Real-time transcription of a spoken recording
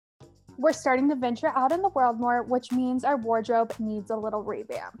We're starting to venture out in the world more, which means our wardrobe needs a little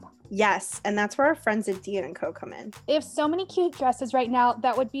revamp. Yes, and that's where our friends at Dia & Co come in. They have so many cute dresses right now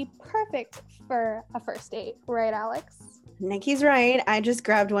that would be perfect for a first date, right, Alex? Nikki's right. I just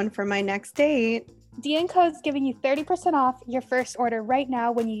grabbed one for my next date. Dia & Co is giving you 30% off your first order right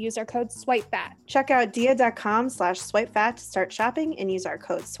now when you use our code SWIPEFAT. Check out dia.com/swipefat to start shopping and use our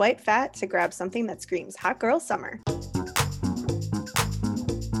code SWIPEFAT to grab something that screams hot girl summer.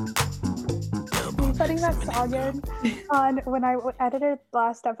 Putting that song in on when I edited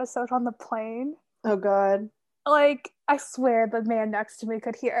last episode on the plane. Oh God. Like, I swear the man next to me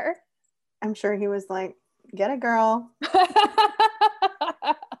could hear. I'm sure he was like, get a girl.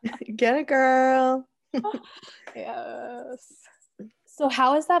 Get a girl. Yes. So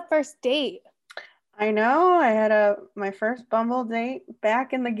how is that first date? I know. I had my first Bumble date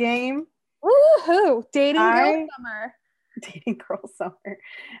back in the game. Woohoo! Dating girl summer. Dating girl summer.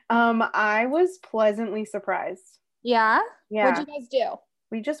 I was pleasantly surprised. Yeah? Yeah. What'd you guys do?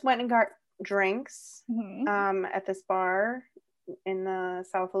 We just went and got drinks Mm-hmm. at this bar in the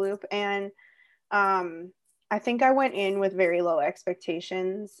South Loop, and I think I went in with very low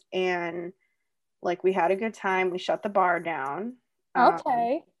expectations, and like we had a good time. We shut the bar down.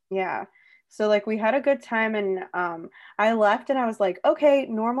 Okay. Yeah. So like we had a good time, and I left and I was like, okay,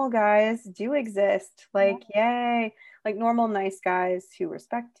 normal guys do exist. Like, yay. Like normal nice guys who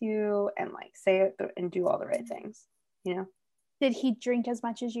respect you and like say it and do all the right things, you know? Did he drink as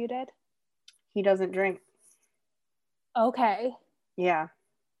much as you did? He doesn't drink. Okay. Yeah.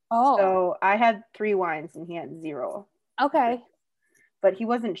 Oh. So I had 3 wines and he had 0. Okay. But he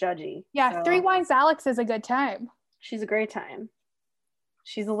wasn't judgy. Yeah, so 3 wines Alex is a good time. She's a great time.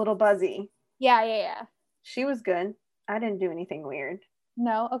 She's a little buzzy. Yeah. She was good. I didn't do anything weird.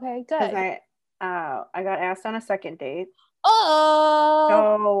 No? Okay, good. Because I got asked on a second date. Oh!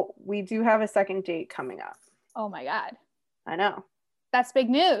 So we do have a second date coming up. Oh my God. I know. That's big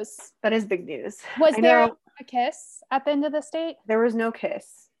news. That is big news. Was there a kiss at the end of this date? There was no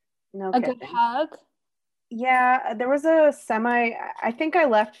kiss. No a kissing. Good hug? Yeah, there was I think I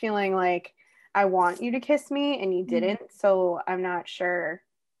left feeling like I want you to kiss me and you didn't, so I'm not sure.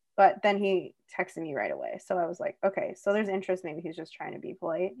 But then he texted me right away. So I was like, okay, so there's interest. Maybe he's just trying to be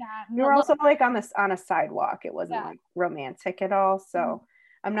polite. Yeah. We were also like on a sidewalk. It wasn't like romantic at all. So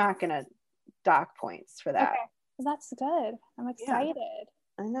I'm not gonna dock points for that. Okay. Well, that's good. I'm excited.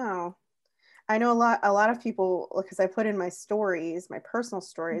 Yeah, I know a lot of people, because I put in my stories, my personal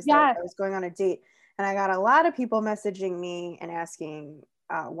stories, that I was going on a date, and I got a lot of people messaging me and asking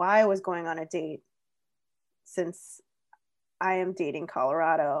why I was going on a date, since I am dating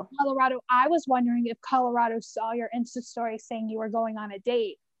Colorado. I was wondering if Colorado saw your Insta story saying you were going on a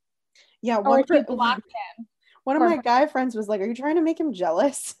date. Yeah, or if you blocked him. One of my guy friends was like, "Are you trying to make him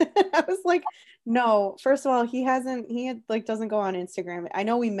jealous?" I was like, "No. First of all, he doesn't go on Instagram. I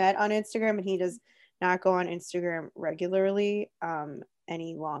know we met on Instagram, and he does not go on Instagram regularly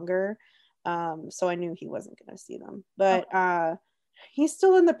any longer. So I knew he wasn't going to see them. But he's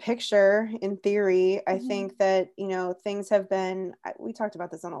still in the picture in theory. I think that, things have been, we talked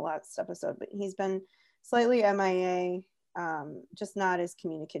about this on the last episode, but he's been slightly MIA, just not as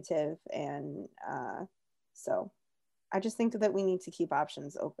communicative. And so I just think that we need to keep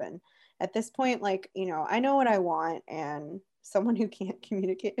options open. At this point, I know what I want, and someone who can't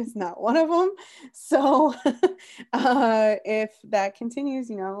communicate is not one of them. So if that continues,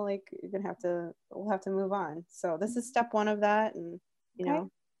 we'll have to move on. So this is step 1 of that. And,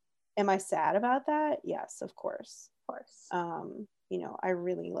 am I sad about that? Yes, of course. I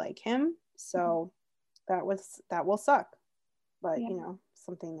really like him. So that will suck. But,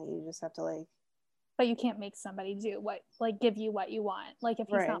 something that you just have to but you can't make somebody do give you what you want. If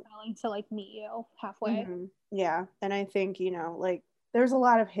he's not willing to meet you halfway. Mm-hmm. Yeah. And I think, there's a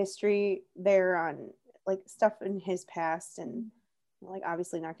lot of history there on stuff in his past, and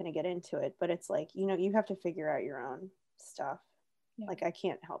obviously not going to get into it, but it's you have to figure out your own stuff. Yeah. I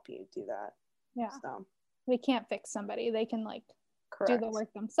can't help you do that. Yeah. So we can't fix somebody. They can do the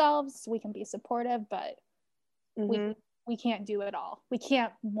work themselves. We can be supportive, but we can't do it all. We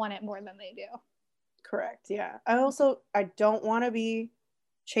can't want it more than they do. Correct. Yeah. I don't want to be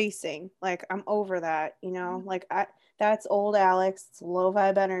chasing. I'm over that, that's old Alex. It's low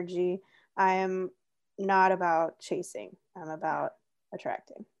vibe energy. I am not about chasing. I'm about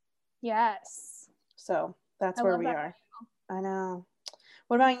attracting. Yes. So that's where we are. I know.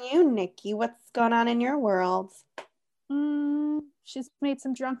 What about you, Nikki? What's going on in your world? She's made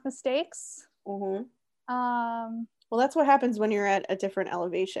some drunk mistakes. Well, that's what happens when you're at a different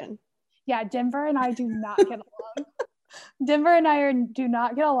elevation. Yeah, Denver and I do not get along. Denver and I do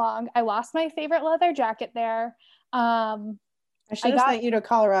not get along. I lost my favorite leather jacket there. I should have sent you to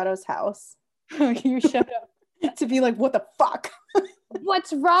Colorado's house. You should have. To be like, what the fuck?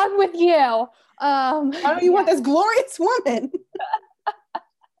 What's wrong with you? Why don't you want this glorious woman?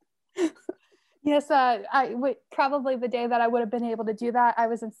 Yes, probably the day that I would have been able to do that, I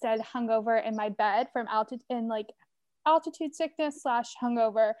was instead hungover in my bed from altitude sickness /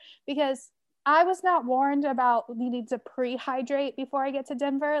 hungover, because I was not warned about needing to pre-hydrate before I get to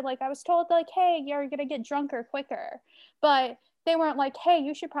Denver. Like, I was told, like, hey, you're gonna get drunker quicker, but they weren't like, hey,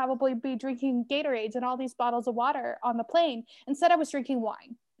 you should probably be drinking Gatorades and all these bottles of water on the plane. Instead, I was drinking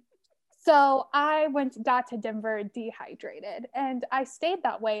wine. So I got to Denver dehydrated, and I stayed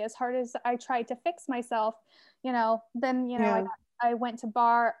that way as hard as I tried to fix myself. Then, I went to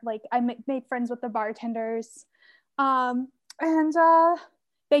bar, like I made friends with the bartenders, and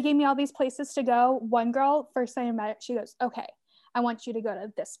they gave me all these places to go. One girl, first time I met, she goes, okay, I want you to go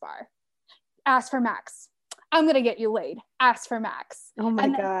to this bar. Ask for Max. I'm going to get you laid. Ask for Max. Oh my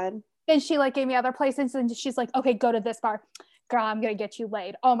God. Then she like gave me other places, and she's like, okay, go to this bar. Girl, I'm going to get you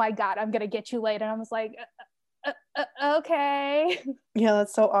laid. Oh my God, I'm going to get you laid. And I was like, okay. Yeah,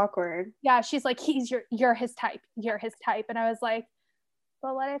 that's so awkward. Yeah, she's like, you're his type. You're his type. And I was like,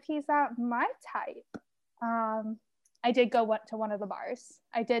 but what if he's not my type? I did go to one of the bars.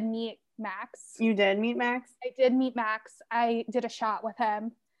 I did meet Max. You did meet Max? I did meet Max. I did a shot with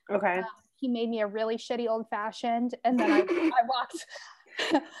him. Okay. He made me a really shitty old fashioned, and then I walked.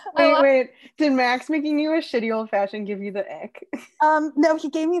 Wait. Did Max making you a shitty old fashioned give you the ick? No, he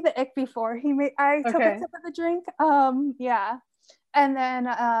gave me the ick before. I took a sip of the drink. Yeah. And then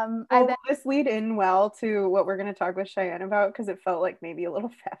this lead in well to what we're gonna talk with Cheyenne about, because it felt like maybe a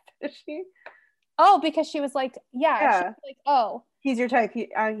little fat fishy. Oh, because she was like, yeah. She was like, oh, he's your type.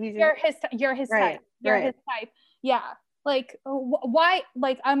 You're his type. You're his type. Yeah. Like, why?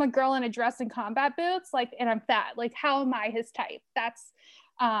 Like, I'm a girl in a dress and combat boots, like, and I'm fat. Like, how am I his type? That's,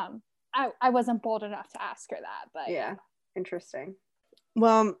 I wasn't bold enough to ask her that, but yeah, interesting.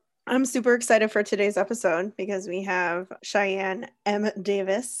 Well, I'm super excited for today's episode because we have Cheyenne M.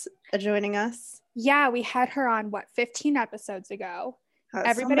 Davis joining us. Yeah, we had her on 15 episodes ago.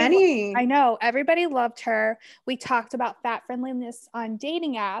 Everybody, so many. I know, everybody loved her. We talked about fat friendliness on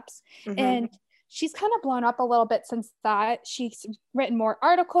dating apps, and she's kind of blown up a little bit since that. She's written more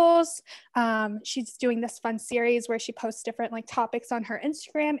articles. She's doing this fun series where she posts different like topics on her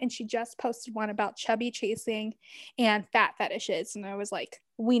Instagram, and she just posted one about chubby chasing and fat fetishes. And I was like,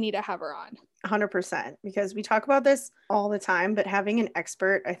 we need to have her on. 100%, because we talk about this all the time, but having an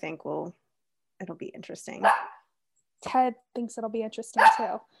expert, I think it'll be interesting. Ted thinks it'll be interesting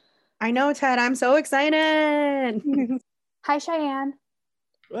too. I know, Ted. I'm so excited. Hi, Cheyenne.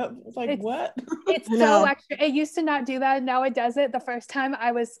 What? It's so extra. It used to not do that. Now it does it. The first time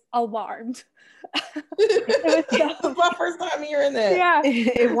I was alarmed. It was my first time hearing that. Yeah.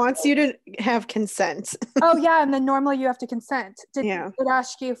 It wants you to have consent. Oh yeah, and then normally you have to consent. Did it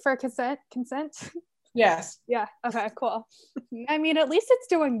ask you for consent? Yes. Yeah. Okay, cool. I mean, at least it's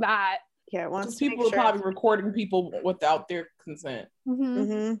doing that. Yeah, it wants people are probably recording people without their consent.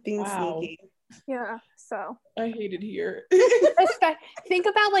 Being sneaky. Yeah, so I hate it here. Think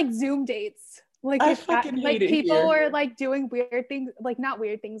about like Zoom dates. Like I fucking hate it people here. were like doing weird things, like not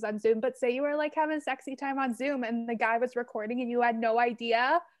weird things on Zoom, but say you were like having sexy time on Zoom and the guy was recording and you had no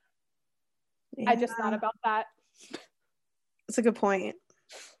idea. Yeah. I just thought about that. It's a good point.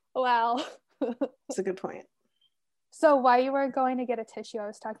 Wow. It's a good point. So while you were going to get a tissue, I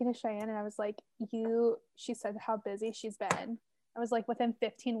was talking to Cheyenne and I was like, she said how busy she's been. I was like, within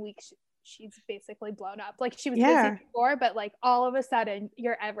 15 weeks, she's basically blown up. Like she was busy before, but like all of a sudden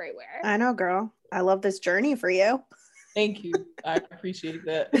you're everywhere. I know, girl. I love this journey for you. Thank you. I appreciate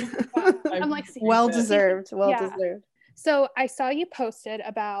that. I'm like, well deserved. Well deserved. So I saw you posted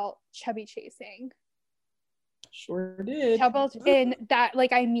about chubby chasing. Sure did. In that,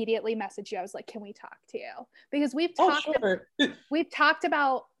 like I immediately messaged you. I was like, can we talk to you? Because we've talked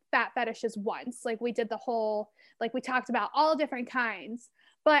about fat fetishes once. Like we did the whole, like we talked about all different kinds,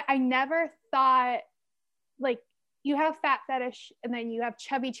 but I never thought like you have fat fetish and then you have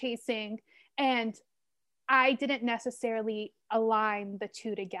chubby chasing, and I didn't necessarily align the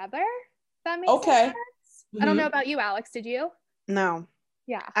two together. That makes sense. I don't know about you, Alex. Did you? No.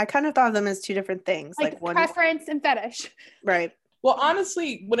 Yeah. I kind of thought of them as two different things. Like preference and fetish. Right. Well,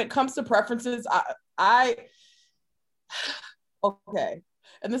 honestly, when it comes to preferences, I okay.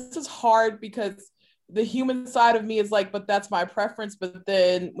 And this is hard because the human side of me is like, but that's my preference. But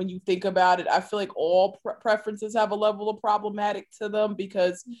then when you think about it, I feel like all preferences have a level of problematic to them,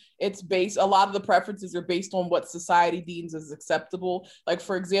 because it's based, a lot of the preferences are based on what society deems as acceptable. Like,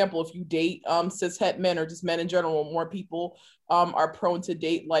 for example, if you date cis het men, or just men in general, more people are prone to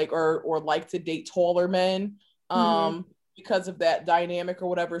date like, or like to date taller men. Because of that dynamic or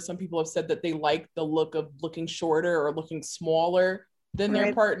whatever. Some people have said that they like the look of looking shorter or looking smaller than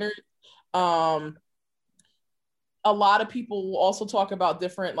their partner. A lot of people will also talk about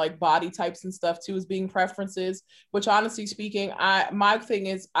different like body types and stuff too as being preferences, which honestly speaking, my thing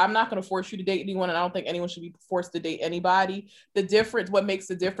is, I'm not going to force you to date anyone, and I don't think anyone should be forced to date anybody. What makes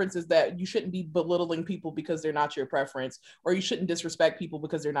the difference is that you shouldn't be belittling people because they're not your preference, or you shouldn't disrespect people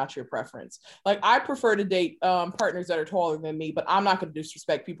because they're not your preference. Like, I prefer to date partners that are taller than me, but I'm not going to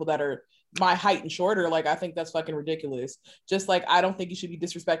disrespect people that are my height and shorter. Like, I think that's fucking ridiculous. Just like I don't think you should be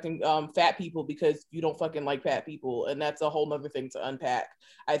disrespecting fat people because you don't fucking like fat people, and that's a whole nother thing to unpack.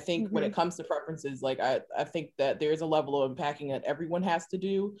 I think when it comes to preferences, like I think that there's a level of unpacking that everyone has to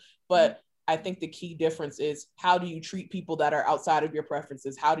do, but I think the key difference is, how do you treat people that are outside of your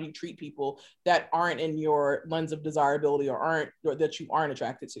preferences? How do you treat people that aren't in your lens of desirability, or that you aren't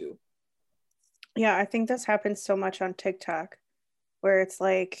attracted to? Yeah, I think this happens so much on TikTok, where it's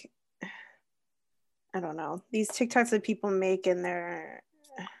like, I don't know, these TikToks that people make, and I'm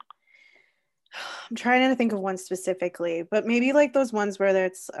trying to think of one specifically, but maybe like those ones where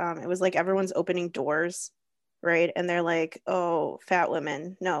it was like everyone's opening doors, right? And they're like, oh, fat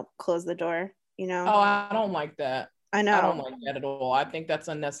women, no, close the door, you know? Oh, I don't like that. I know. I don't like that at all. I think that's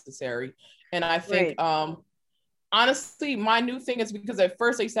unnecessary. And I think, honestly, my new thing is, because at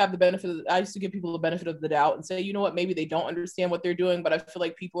first I used to give people the benefit of the doubt and say, you know what, maybe they don't understand what they're doing, but I feel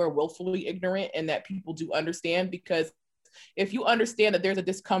like people are willfully ignorant, and that people do understand. Because if you understand that there's a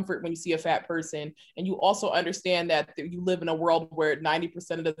discomfort when you see a fat person, and you also understand that you live in a world where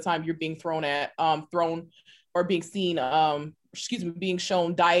 90% of the time you're being thrown or being seen, being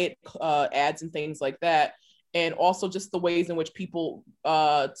shown diet ads and things like that. And also just the ways in which people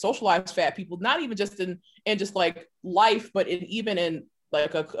socialize fat people, not even just in just like life, but even in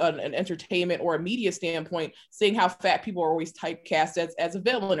like an entertainment or a media standpoint, seeing how fat people are always typecast as a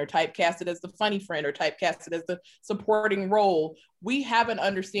villain, or typecasted as the funny friend, or typecasted as the supporting role. We have an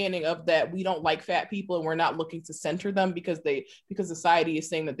understanding of that. We don't like fat people, and we're not looking to center them because society is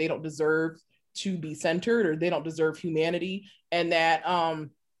saying that they don't deserve to be centered, or they don't deserve humanity. And that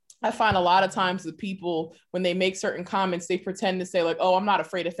I find a lot of times the people, when they make certain comments, they pretend to say like, oh, I'm not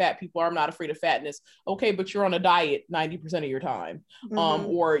afraid of fat people, or I'm not afraid of fatness. Okay, but you're on a diet 90% of your time.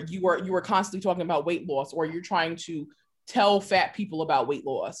 Or you are constantly talking about weight loss, or you're trying to tell fat people about weight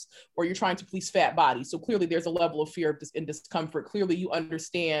loss, or you're trying to police fat bodies. So clearly there's a level of fear and discomfort. Clearly you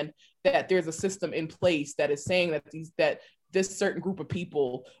understand that there's a system in place that is saying that this certain group of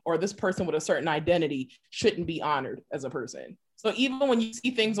people, or this person with a certain identity, shouldn't be honored as a person. So even when you see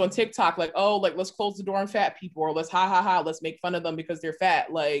things on TikTok, like, oh, like, let's close the door on fat people, or let's let's make fun of them because they're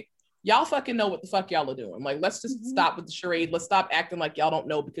fat. Like, y'all fucking know what the fuck y'all are doing. Like, let's just stop with the charade. Let's stop acting like y'all don't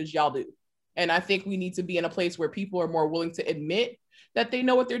know, because y'all do. And I think we need to be in a place where people are more willing to admit that they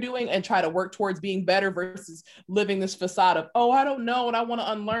know what they're doing, and try to work towards being better, versus living this facade of, oh, I don't know, and I want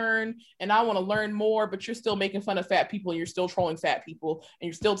to unlearn, and I want to learn more, but you're still making fun of fat people, and you're still trolling fat people, and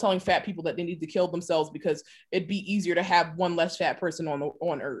you're still telling fat people that they need to kill themselves because it'd be easier to have one less fat person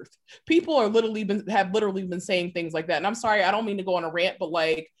on earth. People have literally been saying things like that. And I'm sorry, I don't mean to go on a rant, but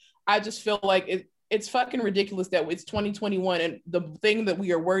like, I just feel like it's fucking ridiculous that it's 2021, and the thing that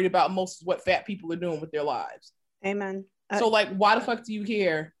we are worried about most is what fat people are doing with their lives. Amen. So like, why the fuck do you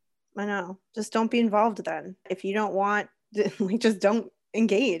care? I know. Just don't be involved then. If you don't want, like, just don't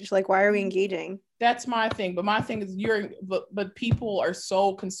engage. Like, why are we engaging? That's my thing. But my thing is, but people are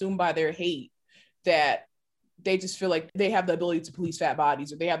so consumed by their hate that they just feel like they have the ability to police fat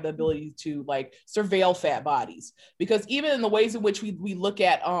bodies, or they have the ability to like surveil fat bodies. Because even in the ways in which we look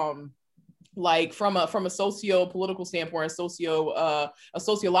at like from a socio-political standpoint, a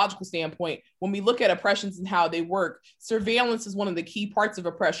sociological standpoint, when we look at oppressions and how they work, surveillance is one of the key parts of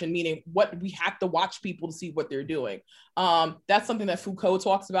oppression, meaning what we have to watch people to see what they're doing. That's something that Foucault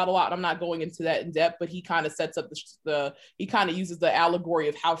talks about a lot. I'm not going into that in depth, but he kind of sets up he kind of uses the allegory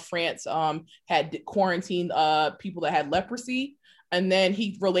of how France had quarantined people that had leprosy. And then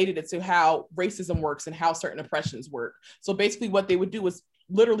he related it to how racism works and how certain oppressions work. So basically what they would do is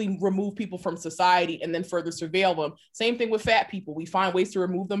literally remove people from society and then further surveil them. Same thing with fat people. We find ways to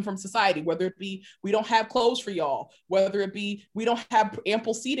remove them from society, whether it be we don't have clothes for y'all, whether it be we don't have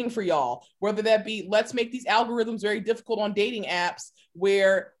ample seating for y'all, whether that be let's make these algorithms very difficult on dating apps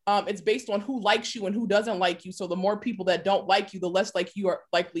where it's based on who likes you and who doesn't like you. So the more people that don't like you, the less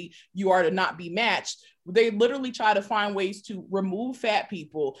likely you are to not be matched. They literally try to find ways to remove fat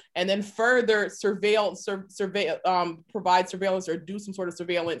people and then further provide surveillance or do some sort of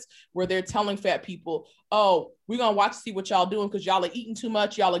surveillance where they're telling fat people, oh, we're going to watch to see what y'all doing because y'all are eating too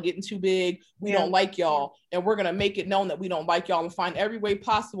much. Y'all are getting too big. We don't like y'all. And we're going to make it known that we don't like y'all and find every way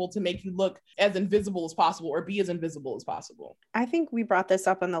possible to make you look as invisible as possible or be as invisible as possible. I think we brought this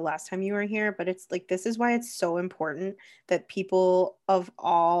up on the last time you were here, but it's like, this is why it's so important that people of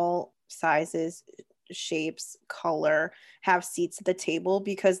all sizes, shapes, color have seats at the table,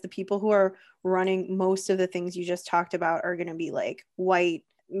 because the people who are running most of the things you just talked about are going to be like white,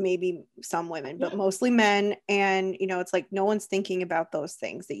 maybe some women, but mostly men. And, you know, it's like no one's thinking about those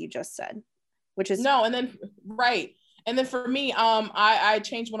things that you just said, which is no. And then, right. And then for me, I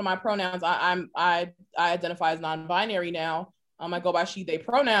changed one of my pronouns. I identify as non-binary now. I go by she, they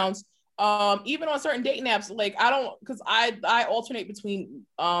pronouns. Even on certain dating apps, like because I alternate between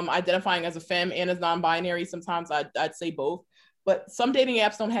identifying as a femme and as non-binary. Sometimes I'd say both, but some dating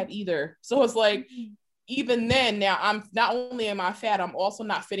apps don't have either. So it's like, even then, now I'm not only am I fat, I'm also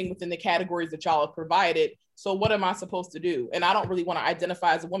not fitting within the categories that y'all have provided. So what am I supposed to do? And I don't really want to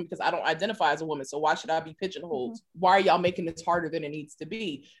identify as a woman because I don't identify as a woman. So why should I be pigeonholed? Why are y'all making this harder than it needs to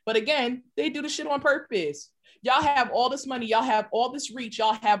be? But again, they do the shit on purpose. Y'all have all this money, y'all have all this reach,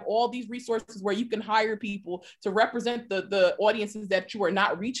 y'all have all these resources where you can hire people to represent the audiences that you are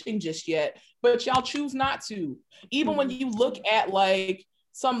not reaching just yet, but y'all choose not to. Even when you look at like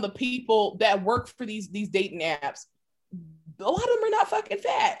some of the people that work for these dating apps, a lot of them are not fucking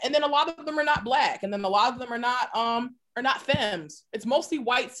fat, and then a lot of them are not black, and then a lot of them are not femmes. It's mostly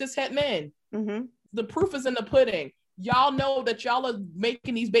white cishet men. The proof is in the pudding. Y'all know that y'all are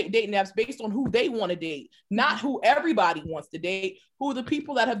making these dating apps based on who they want to date, not who everybody wants to date, who the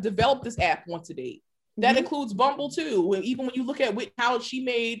people that have developed this app want to date. That includes Bumble too. Even when you look at how she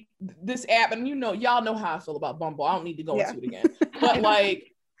made this app, and y'all know how I feel about Bumble. I don't need to go into it again. But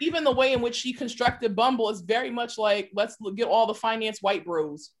like, even the way in which she constructed Bumble is very much like, let's get all the finance white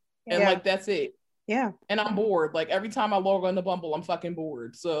bros. And like, that's it. Yeah. And I'm bored. Like every time I log on to Bumble, I'm fucking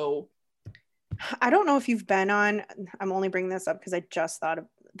bored. So I don't know if you've been on, I'm only bringing this up because I just thought of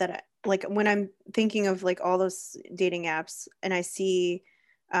that. Like when I'm thinking of like all those dating apps and I see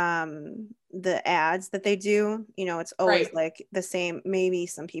the ads that they do, it's always like the same, maybe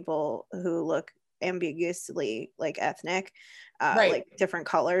some people who look ambiguously like ethnic, like different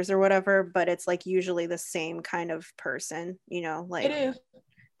colors or whatever, but it's like usually the same kind of person, like it is.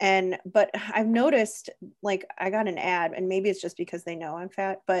 But I've noticed, like, I got an ad, and maybe it's just because they know I'm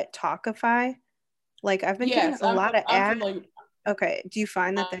fat, but Talkify, like, I've been getting a lot of ads. Okay, do you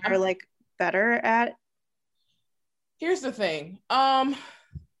find that they're like better at? Here's the thing.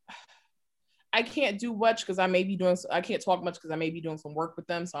 I can't do much because I can't talk much because I may be doing some work with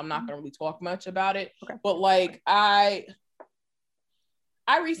them, so I'm not gonna really talk much about it. Okay. But like,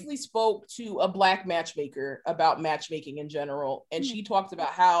 I recently spoke to a Black matchmaker about matchmaking in general, and she talked about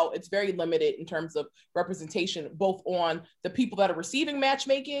how it's very limited in terms of representation, both on the people that are receiving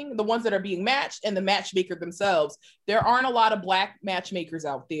matchmaking, the ones that are being matched, and the matchmaker themselves. There aren't a lot of Black matchmakers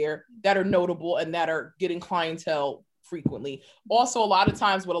out there that are notable and that are getting clientele frequently. Also, a lot of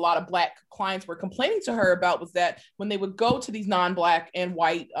times what a lot of Black clients were complaining to her about was that when they would go to these non-Black and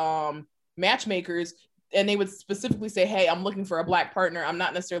white matchmakers, and they would specifically say, hey, I'm looking for a Black partner, I'm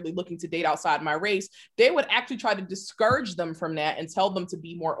not necessarily looking to date outside my race, they would actually try to discourage them from that and tell them to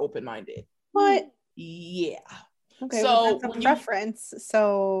be more open-minded. What? Yeah. Okay, so that's a preference.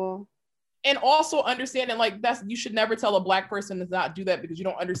 So, and also understanding, like, you should never tell a Black person to not do that because you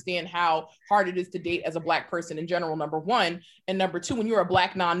don't understand how hard it is to date as a Black person in general, number one. And number two, when you're a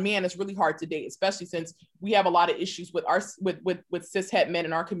Black non-man, it's really hard to date, especially since we have a lot of issues with cis-het men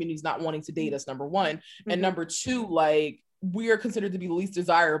in our communities not wanting to date us, number one. And number two, like, we are considered to be the least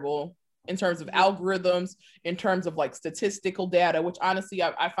desirable in terms of algorithms, in terms of like statistical data, which honestly,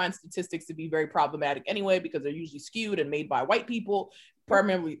 I find statistics to be very problematic anyway, because they're usually skewed and made by white people,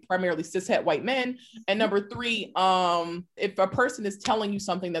 primarily cishet white men. And number three, if a person is telling you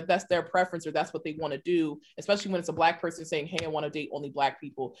something that's their preference or that's what they want to do, especially when it's a Black person saying, hey, I want to date only Black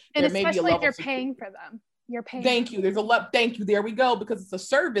people. And there especially may be a level if you're paying for them. You're paying. Thank you. Thank you. There we go. Because it's a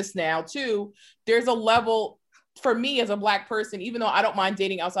service now too. There's a level for me as a Black person, even though I don't mind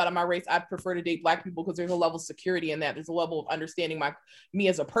dating outside of my race, I prefer to date Black people because there's a level of security in that. There's a level of understanding me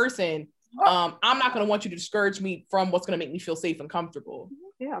as a person. I'm not going to want you to discourage me from what's going to make me feel safe and comfortable.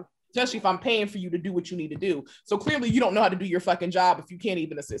 Yeah. especially if I'm paying for you to do what you need to do. So clearly you don't know how to do your fucking job if you can't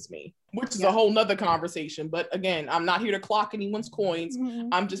even assist me, which is a whole nother conversation. But again, I'm not here to clock anyone's coins.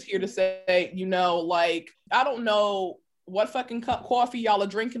 I'm just here to say, you know, like, I don't know what fucking cup coffee y'all are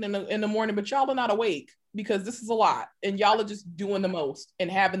drinking in the morning, but y'all are not awake, because this is a lot. And y'all are just doing the most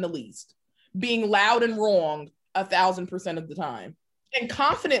and having the least. Being loud and wrong 1,000% of the time. And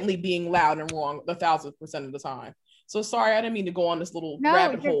confidently being loud and wrong 1,000% of the time. So sorry, I didn't mean to go on this little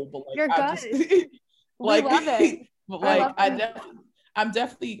rabbit hole, but like, you're I good. just like, love it. But like, I'm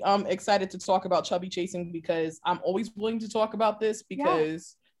definitely excited to talk about chubby chasing, because I'm always willing to talk about this,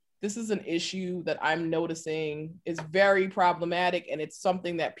 because this is an issue that I'm noticing is very problematic, and it's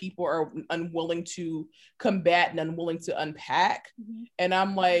something that people are unwilling to combat and unwilling to unpack. And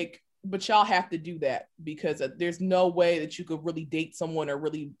I'm like, but y'all have to do that, because there's no way that you could really date someone or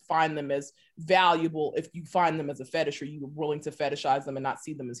really find them as valuable if you find them as a fetish, or you're willing to fetishize them and not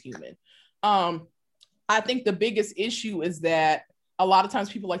see them as human. I think the biggest issue is that a lot of times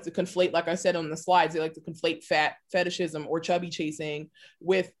people like to conflate, like I said on the slides, they like to conflate fat fetishism or chubby chasing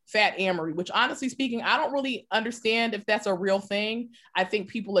with fat amory, which honestly speaking, I don't really understand if that's a real thing. I think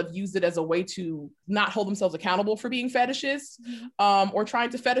people have used it as a way to not hold themselves accountable for being fetishists, or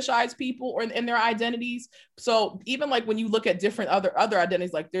trying to fetishize people or in their identities. So even like when you look at different other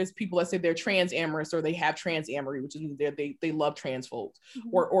identities, like there's people that say they're trans amorous, or they have trans amory, which is they love trans folks,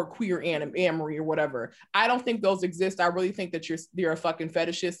 or queer amory or whatever. I don't think those exist. I really think that you're a fucking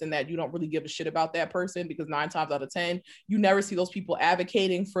fetishist, and that you don't really give a shit about that person, because 9 times out of 10 you never see those people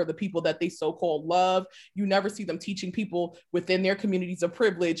advocating for the people that they so-called love. You never see them teaching people within their communities of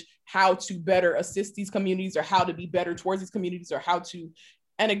privilege how to better assist these communities, or how to be better towards these communities, or how to,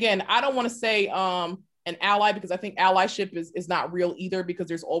 and again, I don't want to say an ally, because I think allyship is not real either, because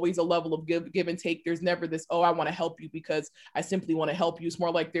there's always a level of give and take. There's never this, oh, I want to help you because I simply want to help you. It's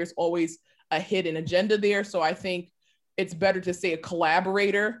more like there's always a hidden agenda there. So I think it's better to say a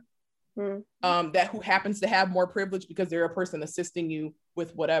collaborator, that who happens to have more privilege, because they're a person assisting you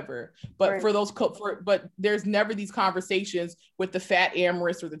with whatever. But for those, but there's never these conversations with the fat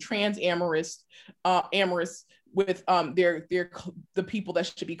amorous or the trans amorous, with they're the people that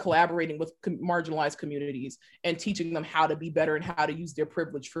should be collaborating with marginalized communities and teaching them how to be better and how to use their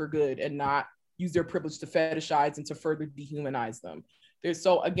privilege for good, and not use their privilege to fetishize and to further dehumanize them.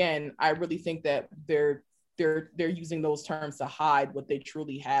 So again, I really think that they're using those terms to hide what they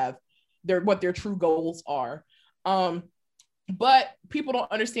truly have, what their true goals are. But people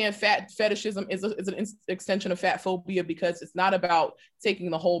don't understand fat fetishism is an extension of fat phobia, because it's not about taking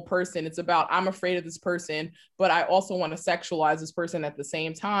the whole person. It's about, I'm afraid of this person, but I also want to sexualize this person at the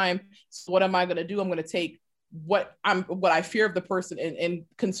same time. So what am I going to do? I'm going to take what I fear of the person and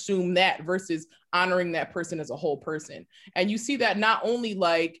consume that, versus honoring that person as a whole person. And you see that not only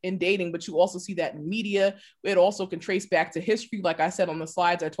like in dating, but you also see that in media. It also can trace back to history. Like I said on the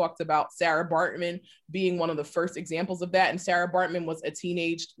slides, I talked about Sarah Baartman being one of the first examples of that. And Sarah Baartman was a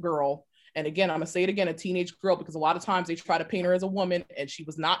teenage girl. And again, I'm gonna say it again, a teenage girl, because a lot of times they try to paint her as a woman, and she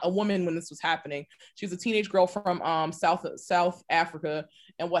was not a woman when this was happening. She was a teenage girl from South Africa.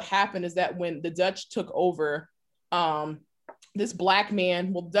 And what happened is that when the Dutch took over, this black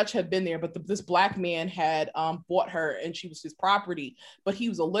man, well, the Dutch had been there, but this black man had bought her, and she was his property, but he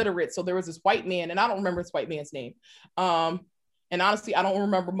was illiterate. So there was this white man, and I don't remember this white man's name. And honestly, I don't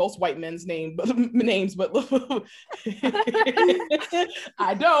remember most white men's names, but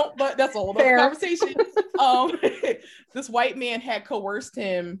I don't, but that's a whole other conversation. This white man had coerced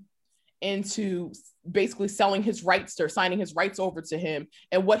him into basically selling his rights or signing his rights over to him.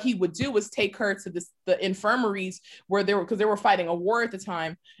 And what he would do was take her to the infirmaries where because they were fighting a war at the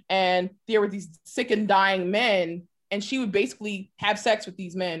time. And there were these sick and dying men. And she would basically have sex with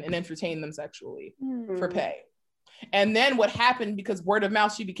these men and entertain them sexually for pay. And then what happened, because word of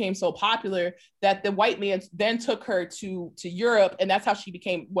mouth, she became so popular that the white man then took her to Europe. And that's how she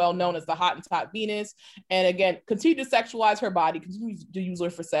became well known as the Hottentot Venus. And again, continued to sexualize her body, continued to use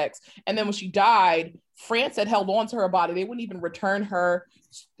her for sex. And then when she died, France had held on to her body. They wouldn't even return her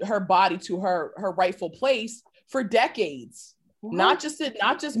body to her rightful place for decades. What? Not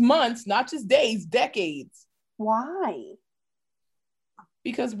just months, not just days, decades. Why?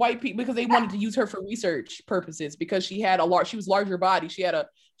 Because because they wanted to use her for research purposes, because she was larger body. She had a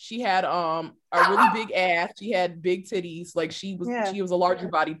really big ass. She had big titties. Like she was a larger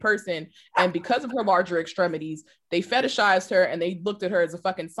body person. And because of her larger extremities, they fetishized her and they looked at her as a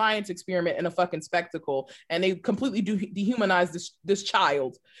fucking science experiment and a fucking spectacle. And they completely dehumanized this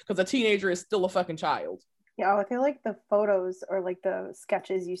child, because a teenager is still a fucking child. Yeah, I feel like the photos or like the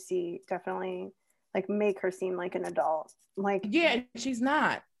sketches you see definitely like make her seem like an adult. Like, yeah, she's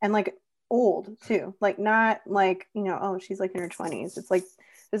not. And like old too. Like not like, you know, oh, she's like in her 20s. It's like,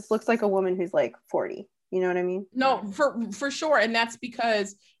 this looks like a woman who's like 40. You know what I mean? No, for sure. And that's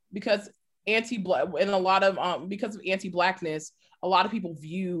because anti-black and a lot of because of anti-blackness, a lot of people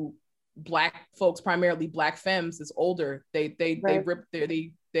view Black folks, primarily Black femmes, as older. They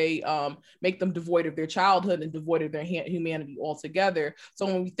make them devoid of their childhood and devoid of their humanity altogether. So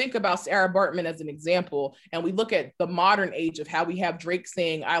when we think about Sarah Baartman as an example, and we look at the modern age of how we have Drake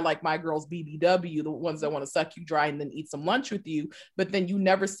saying, I like my girls BBW, the ones that want to suck you dry and then eat some lunch with you, but then you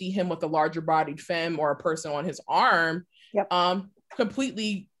never see him with a larger bodied femme or a person on his arm. Yep.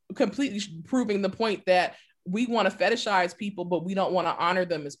 Completely proving the point that we want to fetishize people, but we don't want to honor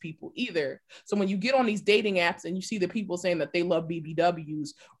them as people either. So when you get on these dating apps and you see the people saying that they love BBWs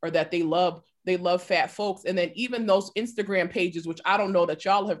or that they love fat folks, and then even those Instagram pages, which I don't know that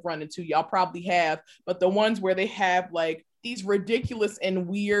y'all have run into, y'all probably have, but the ones where they have like these ridiculous and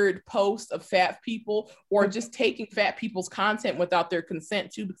weird posts of fat people, or just taking fat people's content without their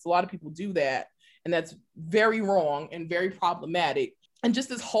consent too, because a lot of people do that. And that's very wrong and very problematic. And just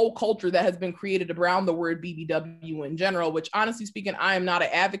this whole culture that has been created around the word BBW in general, which honestly speaking, I am not an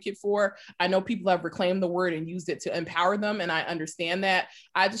advocate for. I know people have reclaimed the word and used it to empower them, and I understand that.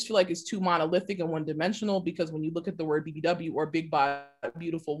 I just feel like it's too monolithic and one-dimensional, because when you look at the word BBW or big body,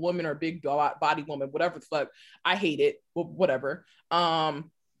 beautiful woman, or big body woman, whatever the fuck, I hate it, whatever.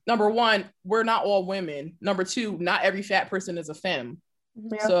 Number one, we're not all women. Number two, not every fat person is a femme.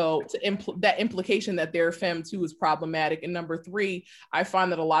 Yeah. So that implication that they're femme too is problematic. And number three, I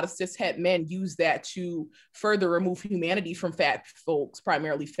find that a lot of cishet men use that to further remove humanity from fat folks,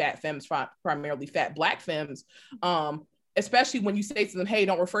 primarily fat femmes, primarily fat Black femmes. Especially when you say to them, hey,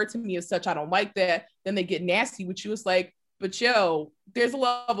 don't refer to me as such, I don't like that. Then they get nasty with you. It's like, but yo, there's a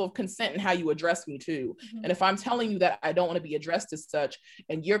level of consent in how you address me too. Mm-hmm. And if I'm telling you that I don't want to be addressed as such,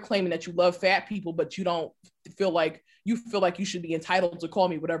 and you're claiming that you love fat people, but you don't feel like you should be entitled to call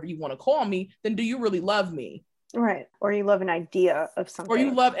me whatever you want to call me, then do you really love me? Right. Or you love an idea of something. Or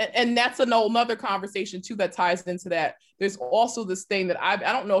you love, and that's another conversation too that ties into that. There's also this thing that I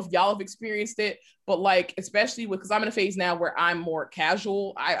don't know if y'all have experienced it, but like, especially because I'm in a phase now where I'm more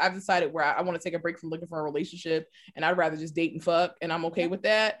casual. I've decided where I want to take a break from looking for a relationship, and I'd rather just date and fuck, and I'm okay with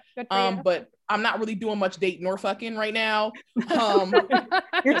that. But I'm not really doing much dating or fucking right now.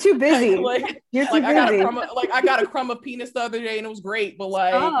 You're too busy. You're too busy. I got a crumb of penis the other day, and it was great, but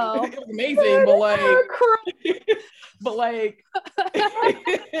like, it was amazing, but like,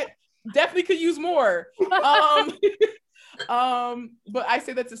 definitely could use more. But I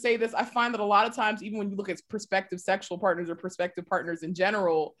say that to say this, I find that a lot of times, even when you look at prospective sexual partners or prospective partners in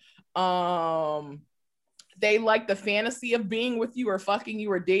general, they like the fantasy of being with you or fucking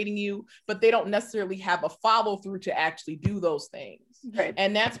you or dating you, but they don't necessarily have a follow through to actually do those things. Right.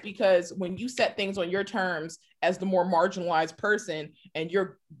 And that's because when you set things on your terms as the more marginalized person, and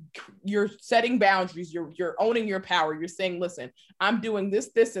you're setting boundaries, you're owning your power, you're saying, listen, I'm doing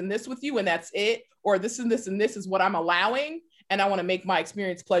this, and this with you, and that's it, or this and this and this is what I'm allowing. And I want to make my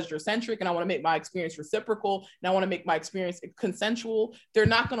experience pleasure centric, and I want to make my experience reciprocal, and I want to make my experience consensual. They're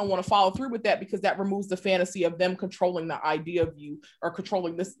not going to want to follow through with that, because that removes the fantasy of them controlling the idea of you, or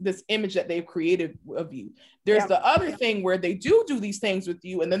controlling this image that they've created of you. There's the other thing where they do these things with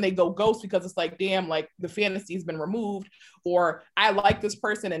you, and then they go ghost, because it's like, damn, like the fantasy has been removed, or I like this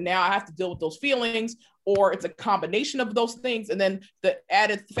person and now I have to deal with those feelings, or it's a combination of those things. And then the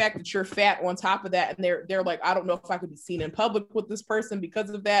added fact that you're fat on top of that, and they're like, I don't know if I could be seen in public with this person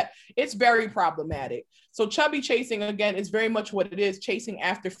because of that. It's very problematic. So chubby chasing, again, is very much what it is, chasing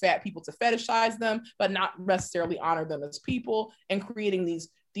after fat people to fetishize them, but not necessarily honor them as people, and creating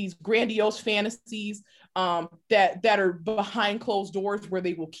these grandiose fantasies that are behind closed doors, where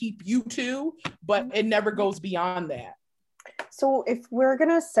they will keep you to, but it never goes beyond that. So if we're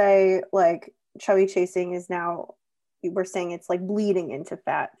gonna say like chubby chasing is now, we're saying it's like bleeding into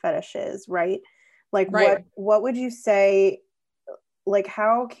fat fetishes, right? Like, right. What would you say, like,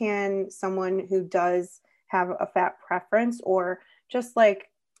 how can someone who does have a fat preference, or just like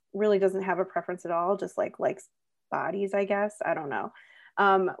really doesn't have a preference at all, just like likes bodies, I guess, I don't know,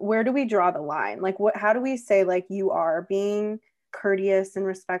 where do we draw the line? Like, how do we say like you are being courteous and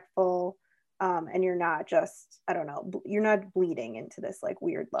respectful, and you're not just, I don't know, you're not bleeding into this like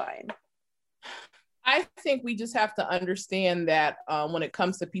weird line? I think we just have to understand that when it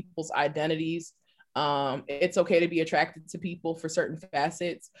comes to people's identities, It's okay to be attracted to people for certain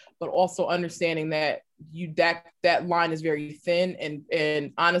facets, but also understanding that that line is very thin,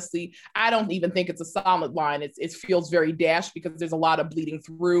 and honestly, I don't even think it's a solid line. It feels very dashed because there's a lot of bleeding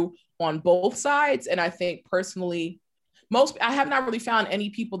through on both sides. And I think personally, I have not really found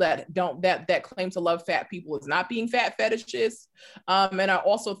any people that claim to love fat people as not being fat fetishists. And I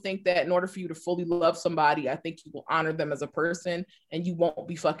also think that in order for you to fully love somebody, I think you will honor them as a person and you won't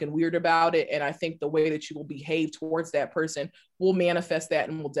be fucking weird about it. And I think the way that you will behave towards that person will manifest that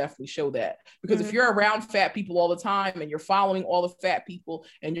and will definitely show that. Because if you're around fat people all the time and you're following all the fat people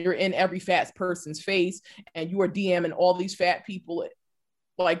and you're in every fat person's face and you are DMing all these fat people,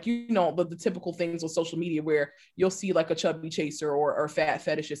 like, you know, the typical things on social media where you'll see like a chubby chaser or fat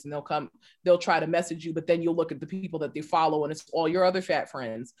fetishist and they'll try to message you, but then you'll look at the people that they follow and it's all your other fat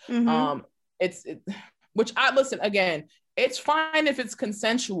friends. Which I listen, again, it's fine if it's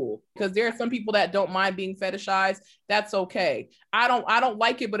consensual, because there are some people that don't mind being fetishized. That's okay. I don't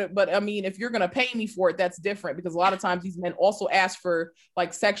like it, but I mean, if you're gonna pay me for it, that's different, because a lot of times these men also ask for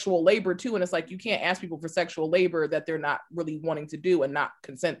like sexual labor too, and it's like you can't ask people for sexual labor that they're not really wanting to do and not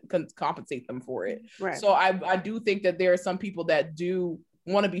compensate them for it. Right. So I do think that there are some people that do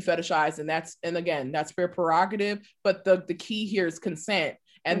want to be fetishized, and again, that's their prerogative. But the key here is consent.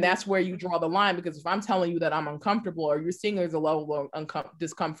 And that's where you draw the line, because if I'm telling you that I'm uncomfortable or you're seeing there's a level of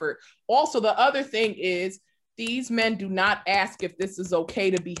discomfort. Also, the other thing is these men do not ask if this is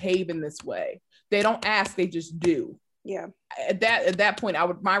okay to behave in this way. They don't ask, they just do. Yeah. At that point,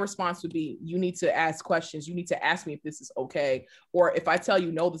 my response would be, you need to ask questions. You need to ask me if this is okay. Or if I tell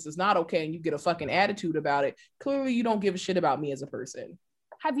you, no, this is not okay, and you get a fucking attitude about it, clearly you don't give a shit about me as a person.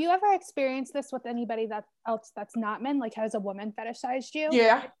 Have you ever experienced this with anybody else that's not men? Like, has a woman fetishized you?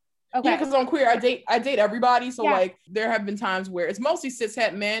 Yeah. Okay. Yeah, because I'm queer. I date everybody. So like there have been times where it's mostly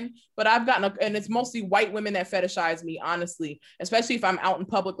cishet men, but I've gotten and it's mostly white women that fetishize me, honestly, especially if I'm out in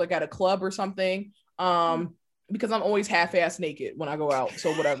public, like at a club or something. Because I'm always half-ass naked when I go out.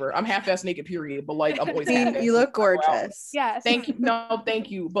 So whatever. I'm half-ass naked, period. But like I'm always half-ass. You look gorgeous. Yes. Thank you. No, thank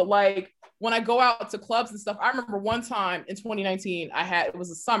you. But like when I go out to clubs and stuff, I remember one time in 2019, it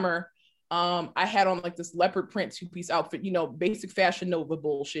was a summer. I had on like this leopard print 2-piece outfit, you know, basic Fashion Nova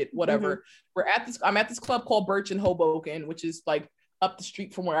bullshit, whatever. I'm at this club called Birch in Hoboken, which is like up the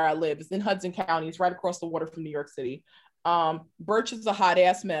street from where I live. It's in Hudson County. It's right across the water from New York City. Birch is a hot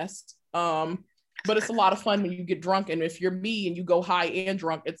ass mess. But it's a lot of fun when you get drunk. And if you're me and you go high and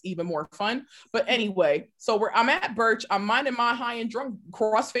drunk, it's even more fun. But anyway, so I'm at Birch. I'm minding my high and drunk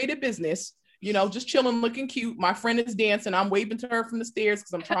cross-faded business, you know, just chilling, looking cute. My friend is dancing. I'm waving to her from the stairs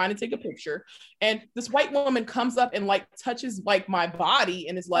because I'm trying to take a picture. And this white woman comes up and like touches like my body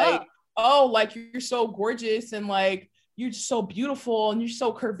and is like, oh, like you're so gorgeous and like you're just so beautiful and you're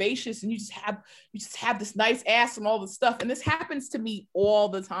so curvaceous and you just have this nice ass and all this stuff. And this happens to me all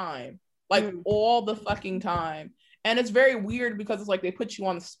the time. Like all the fucking time. And it's very weird because it's like they put you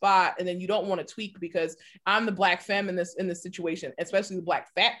on the spot and then you don't want to tweak because I'm the black femme in this situation, especially the black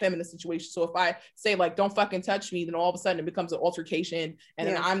fat femme in this situation. So if I say like, don't fucking touch me, then all of a sudden it becomes an altercation and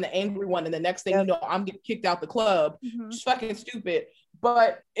then I'm the angry one. And the next thing you know, I'm getting kicked out the club. Just fucking stupid.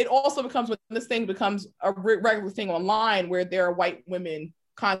 But it also becomes, when this thing becomes a regular thing online where there are white women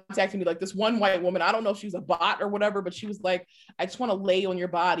contacting me, like this one white woman, I don't know if she's a bot or whatever, but she was like, I just want to lay on your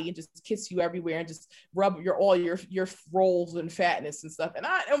body and just kiss you everywhere and just rub all your rolls and fatness and stuff. And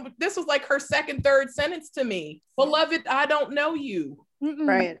this was like her second, third sentence to me. Beloved, I don't know you.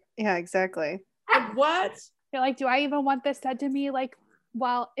 Right. Yeah, exactly. Like, what? You're like, do I even want this said to me? Like,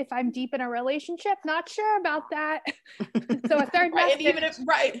 well, if I'm deep in a relationship, not sure about that. So a third right, and even if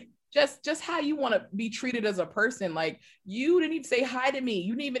just how you want to be treated as a person. Like, you didn't even say hi to me.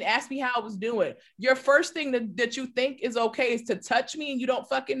 You didn't even ask me how I was doing. Your first thing that you think is okay is to touch me and you don't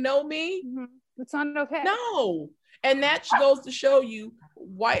fucking know me. It's not okay. No. And that goes to show you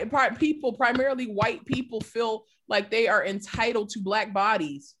people, primarily white people, feel like they are entitled to black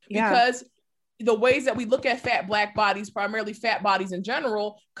bodies because the ways that we look at fat black bodies, primarily fat bodies in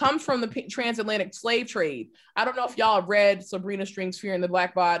general, comes from the transatlantic slave trade. I don't know if y'all have read Sabrina String's Fear in the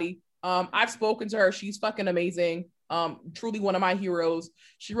Black Body. I've spoken to her. She's fucking amazing. Truly one of my heroes.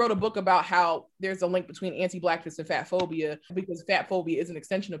 She wrote a book about how there's a link between anti-blackness and fat phobia, because fat phobia is an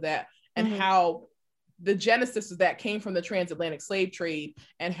extension of that, and how the genesis of that came from the transatlantic slave trade,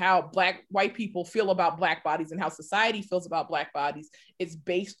 and how white people feel about black bodies and how society feels about black bodies. It's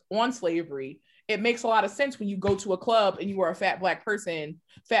based on slavery. It makes a lot of sense when you go to a club and you are a fat black person,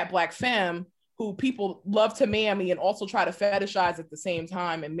 fat black femme, who people love to mammy and also try to fetishize at the same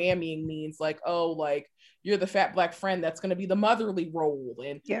time. And mammying means like, oh, like you're the fat Black friend that's going to be the motherly role,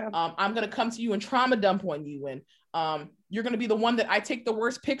 and I'm going to come to you and trauma dump on you, and you're going to be the one that I take the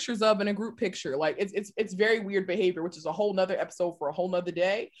worst pictures of in a group picture. Like it's very weird behavior, which is a whole nother episode for a whole nother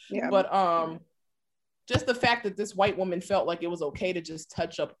day. But just the fact that this white woman felt like it was okay to just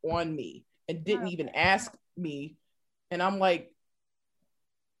touch up on me and didn't even ask me, and I'm like,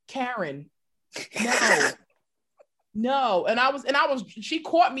 Karen, no. And I was, she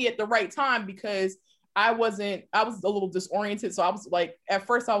caught me at the right time, because I was a little disoriented. So I was like, at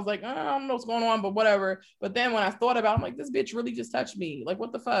first I was like, I don't know what's going on, but whatever. But then when I thought about it, I'm like, this bitch really just touched me. Like,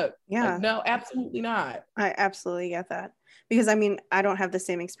 what the fuck? Yeah. Like, no, absolutely not. I absolutely get that. Because I mean, I don't have the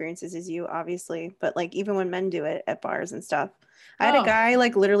same experiences as you, obviously, but like even when men do it at bars and stuff, I had a guy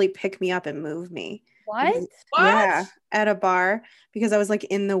like literally pick me up and move me. What? Yeah, at a bar, because I was like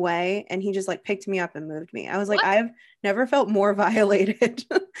in the way, and he just like picked me up and moved me. I was like, I've never felt more violated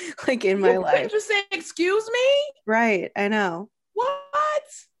like in my life. Just say, excuse me? Right. I know. What?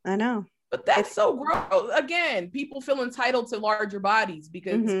 I know. But that's so gross. Again, people feel entitled to larger bodies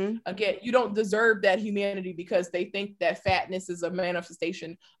because, again, you don't deserve that humanity, because they think that fatness is a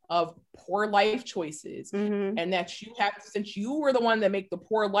manifestation of poor life choices, and that you have, since you were the one that make the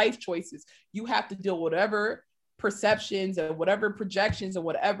poor life choices, you have to deal with whatever perceptions and whatever projections and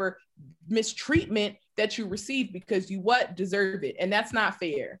whatever mistreatment that you receive, because you deserve it. And that's not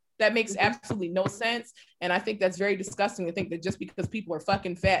fair. That makes absolutely no sense. And I think that's very disgusting to think that just because people are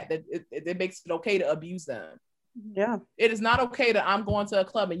fucking fat, that it makes it okay to abuse them. Yeah. It is not okay that I'm going to a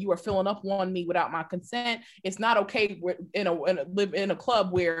club and you are filling up on me without my consent. It's not okay live in a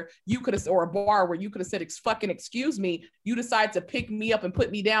club where you could have, or a bar where you could have said, fucking excuse me. You decide to pick me up and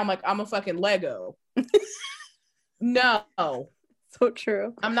put me down like I'm a fucking Lego. No. So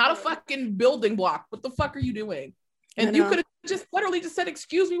true. I'm not a fucking building block. What the fuck are you doing? And you could have just literally just said,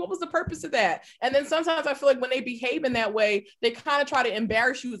 excuse me, what was the purpose of that? And then sometimes I feel like when they behave in that way, they kind of try to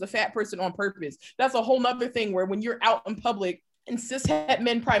embarrass you as a fat person on purpose. That's a whole nother thing, where when you're out in public, and cishet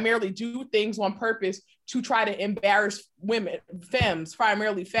men primarily do things on purpose to try to embarrass women, femmes,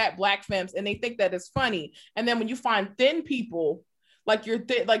 primarily fat Black femmes, and they think that it's funny. And then when you find thin people, like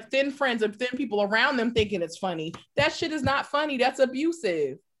like thin friends and thin people around them thinking it's funny, that shit is not funny. That's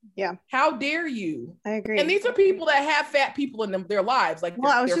abusive. Yeah. How dare you? I agree. And these are people that have fat people in their lives. Like,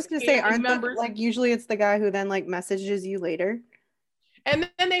 well, I was just gonna say, aren't members like usually it's the guy who then like messages you later? And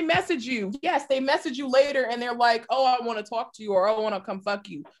then they message you. Yes, they message you later and they're like, oh, I want to talk to you, or I want to come fuck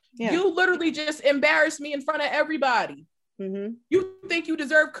you. Yeah. You literally just embarrassed me in front of everybody. You think you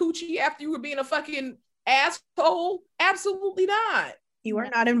deserve coochie after you were being a fucking asshole? Absolutely not. You are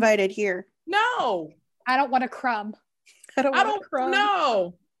not invited here. No. I don't want a crumb. I don't want a crumb.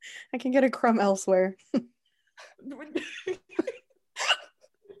 No. I can get a crumb elsewhere.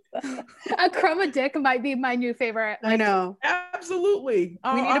 A crumb of dick might be my new favorite. I know. Absolutely.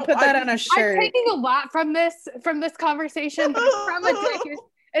 We need to put that on a shirt. I'm taking a lot from this conversation. But a crumb of dick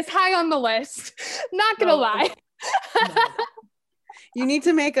is high on the list. Not gonna lie. No. You need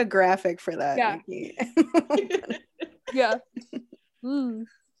to make a graphic for that. Yeah. Yeah.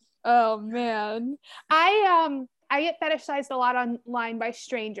 Oh man. I get fetishized a lot online by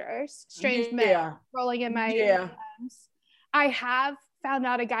strange men rolling in my DMs. I have found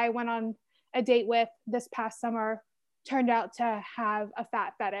out a guy I went on a date with this past summer turned out to have a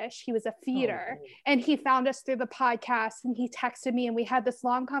fat fetish. He was a feeder, and he found us through the podcast, and he texted me and we had this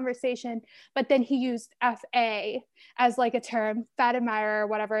long conversation, but then he used FA as like a term, fat admirer or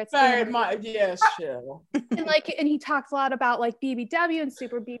whatever. It's fat admirer, yes, chill. And he talked a lot about like BBW and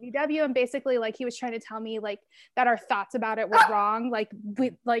super BBW, and basically like he was trying to tell me like that our thoughts about it were wrong, like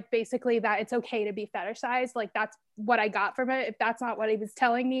basically that it's okay to be fetishized. Like that's what I got from it. If that's not what he was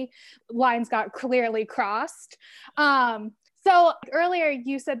telling me, lines got clearly crossed. So earlier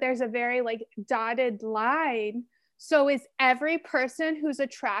you said there's a very like dotted line. So is every person who's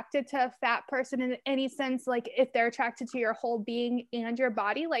attracted to a fat person in any sense, like if they're attracted to your whole being and your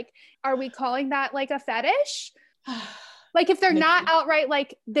body, like, are we calling that like a fetish? Like if they're not outright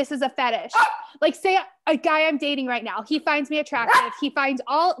like, this is a fetish, like say a guy I'm dating right now, he finds me attractive. He finds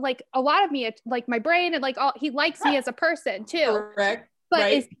all, like a lot of me, like my brain and like all, he likes me as a person too. Correct. But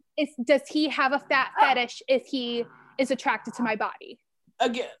right. Does he have a fat fetish if he is attracted to my body?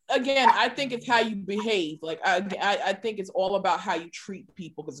 Again, I think it's how you behave. Like I think it's all about how you treat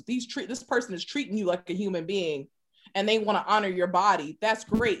people, because if this person is treating you like a human being, and they want to honor your body, that's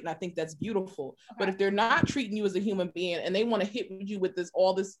great. And I think that's beautiful. Okay. But if they're not treating you as a human being and they want to hit you with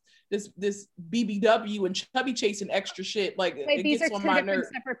all this BBW and chubby chasing extra shit, like it these gets are on two my different nerves.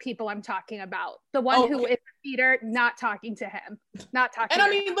 Separate people I'm talking about. The one who is a feeder, not talking to him, not talking. And I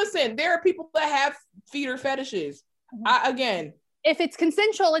mean, listen, there are people that have feeder fetishes. Again, if it's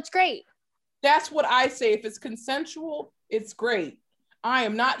consensual, it's great. That's what I say. If it's consensual, it's great. I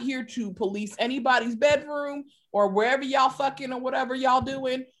am not here to police anybody's bedroom or wherever y'all fucking or whatever y'all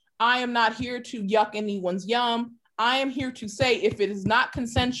doing. I am not here to yuck anyone's yum. I am here to say if it is not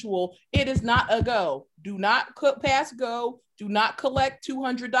consensual, it is not a go. Do not pass go. Do not collect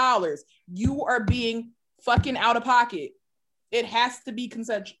 $200. You are being fucking out of pocket. It has to be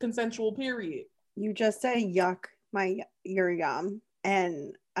consensual, period. You just say yuck your yum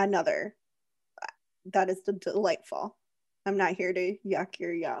and another. That is delightful. I'm not here to yuck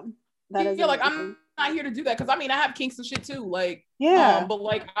your yum. That is like I'm not here to do that because I mean I have kinks and shit too. Like but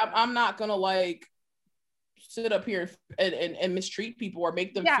like I'm not gonna like sit up here and mistreat people or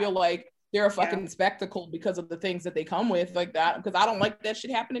make them feel like they're a fucking spectacle because of the things that they come with like that, because I don't like that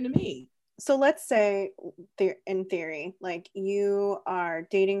shit happening to me. So let's say in theory, like you are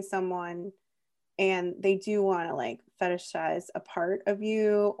dating someone and they do want to like fetishize a part of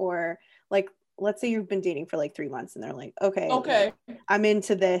you, or like let's say you've been dating for like 3 months and they're like, okay, like, I'm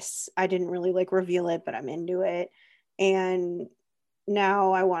into this. I didn't really like reveal it, but I'm into it. And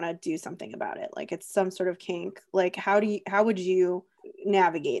now I want to do something about it. Like it's some sort of kink. Like how would you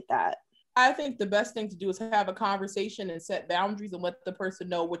navigate that? I think the best thing to do is have a conversation and set boundaries and let the person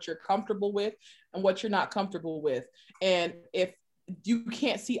know what you're comfortable with and what you're not comfortable with. And if you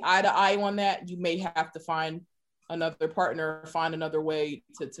can't see eye to eye on that, you may have to find another partner, find another way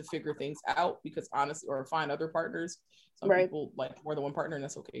to figure things out, because honestly, or find other partners. Some people like more than one partner, and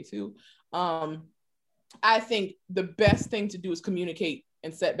that's okay too. I think the best thing to do is communicate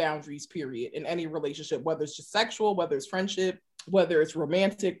and set boundaries, period, in any relationship, whether it's just sexual, whether it's friendship, whether it's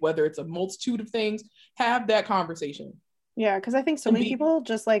romantic, whether it's a multitude of things. Have that conversation. Yeah, because I think so many people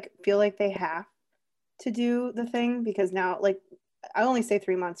just like feel like they have to do the thing, because now, like, I only say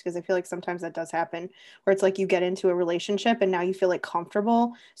 3 months because I feel like sometimes that does happen where it's like you get into a relationship and now you feel like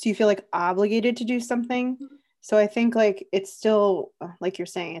comfortable, so you feel like obligated to do something. So I think like it's still, like you're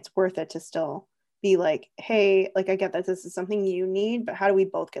saying, it's worth it to still be like, hey, like I get that this is something you need, but how do we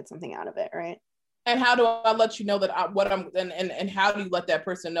both get something out of it, right? And how do I let you know that and how do you let that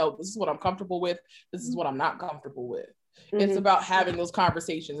person know this is what I'm comfortable with, this is what I'm not comfortable with? It's about having those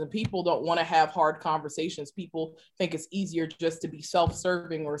conversations, and people don't want to have hard conversations. People think it's easier just to be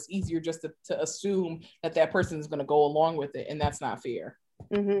self-serving, or it's easier just to assume that person is going to go along with it, and that's not fair.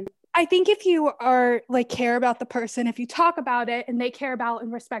 I think if you are like care about the person, if you talk about it and they care about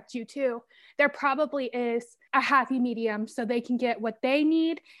and respect you too, there probably is a happy medium so they can get what they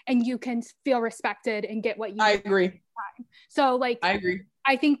need and you can feel respected and get what you need. I agree. So like, I agree.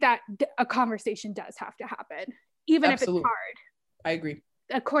 I think that a conversation does have to happen, even if it's hard. I agree.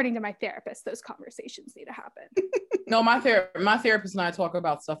 According to my therapist, those conversations need to happen. No, my therapist and I talk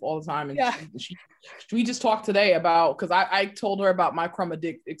about stuff all the time, and we just talked today about, because I told her about my crumb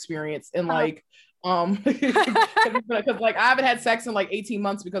dick experience, and like because like I haven't had sex in like 18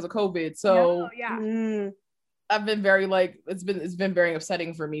 months because of COVID, so I've been very like it's been very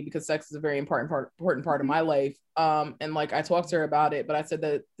upsetting for me because sex is a very important part of my life, and like I talked to her about it, but I said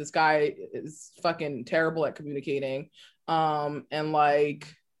that this guy is fucking terrible at communicating, and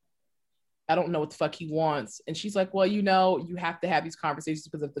like I don't know what the fuck he wants. And she's like, well, you know, you have to have these conversations,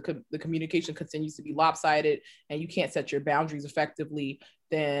 because if the communication continues to be lopsided and you can't set your boundaries effectively,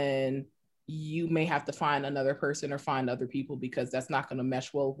 then you may have to find another person or find other people, because that's not going to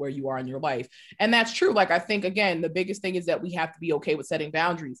mesh well where you are in your life. And that's true. Like, I think, again, the biggest thing is that we have to be okay with setting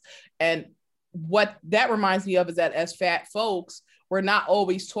boundaries. And what that reminds me of is that as fat folks, we're not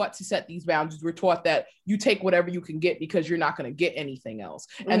always taught to set these boundaries. We're taught that you take whatever you can get because you're not going to get anything else.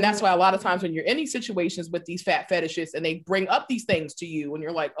 And that's why a lot of times when you're in these situations with these fat fetishists and they bring up these things to you and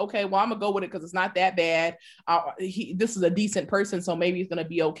you're like, okay, well, I'm gonna go with it because it's not that bad. This is a decent person, so maybe it's going to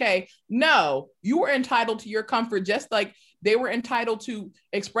be okay. No, you are entitled to your comfort, just like they were entitled to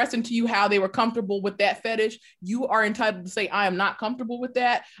expressing to you how they were comfortable with that fetish. You are entitled to say, I am not comfortable with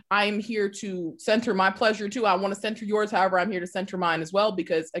that. I am here to center my pleasure too. I want to center yours. However, I'm here to center mine as well,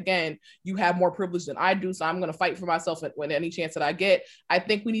 because again, you have more privilege than I do. So I'm going to fight for myself when any chance that I get. I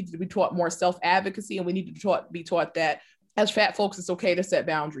think we need to be taught more self-advocacy, and we need to be taught that as fat folks, it's okay to set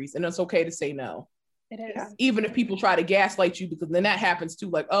boundaries and it's okay to say no. It is. Even if people try to gaslight you, because then that happens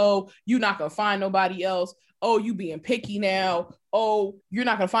too. Like, oh, you're not going to find nobody else. Oh, you being picky now. Oh, you're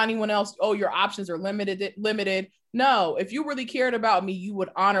not going to find anyone else. Oh, your options are limited. No, if you really cared about me, you would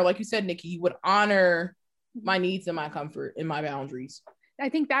honor, like you said, Nikki, you would honor my needs and my comfort and my boundaries. I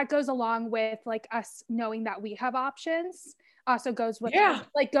think that goes along with like us knowing that we have options. Also goes with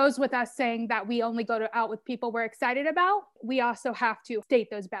goes with us saying that we only go out with people we're excited about. We also have to state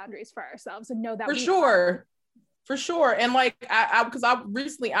those boundaries for ourselves and know that for sure. And like because I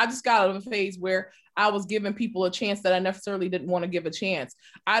recently just got out of a phase where I was giving people a chance that I necessarily didn't want to give a chance.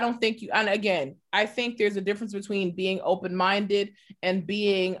 I don't think and again, I think there's a difference between being open-minded and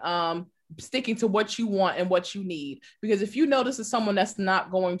being sticking to what you want and what you need. Because if you know this is someone that's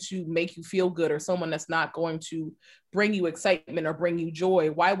not going to make you feel good, or someone that's not going to bring you excitement or bring you joy,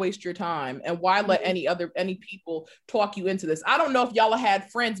 why waste your time? And why let any people talk you into this? I don't know if y'all have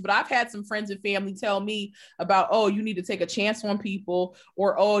had friends, but I've had some friends and family tell me about, oh, you need to take a chance on people,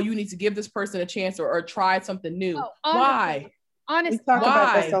 or, oh, you need to give this person a chance, or try something new. Why? Honestly, we talk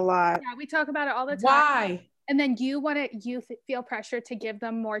about this a lot. Yeah, we talk about it all the time. Why? And then you feel pressure to give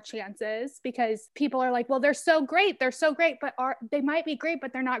them more chances because people are like, well, they're so great, but they might be great,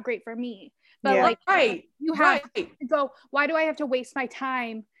 but they're not great for me. But you have to go, why do I have to waste my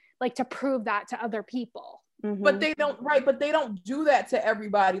time like to prove that to other people? Mm-hmm. But they don't do that to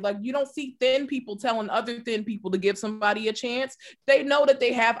everybody. Like, you don't see thin people telling other thin people to give somebody a chance. They know that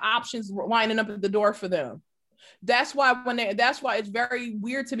they have options lining up at the door for them. That's why it's very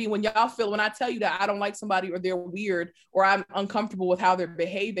weird to me when y'all feel, when I tell you that I don't like somebody, or they're weird, or I'm uncomfortable with how they're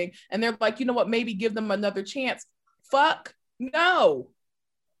behaving, and they're like, you know what, maybe give them another chance. Fuck no.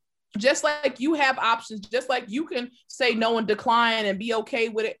 Just like you have options, just like you can say no and decline and be okay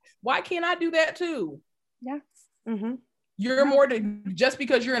with it. Why can't I do that too? Yeah. Mm-hmm. You're just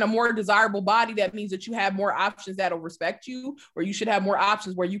because you're in a more desirable body, that means that you have more options that'll respect you, or you should have more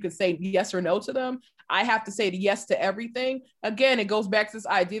options where you can say yes or no to them. I have to say yes to everything. Again, it goes back to this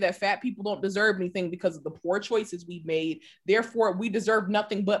idea that fat people don't deserve anything because of the poor choices we've made. Therefore, we deserve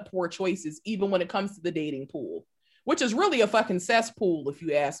nothing but poor choices, even when it comes to the dating pool, which is really a fucking cesspool, if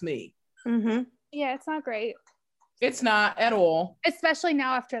you ask me. Mm-hmm. Yeah, it's not great. It's not at all. Especially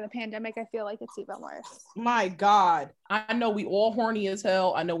now after the pandemic, I feel like it's even worse. My God. I know we all horny as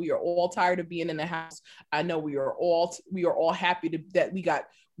hell. I know we are all tired of being in the house. I know we are all happy that we got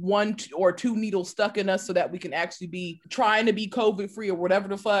 1 or 2 needles stuck in us so that we can actually be trying to be COVID free or whatever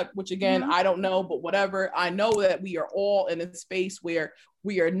the fuck, which again, I don't know, but whatever. I know that we are all in a space where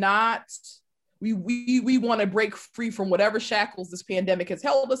we are not, we want to break free from whatever shackles this pandemic has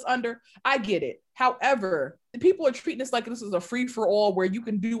held us under. I get it. However, people are treating this like this is a free for all where you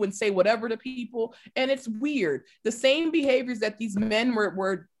can do and say whatever to people. And it's weird. The same behaviors that these men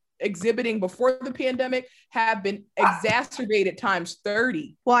were exhibiting before the pandemic have been exacerbated times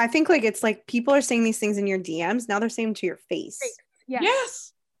 30. Well, I think like it's like people are saying these things in your DMs. Now they're saying them to your face.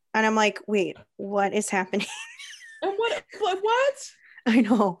 Yes. And I'm like, wait, what is happening? And what? I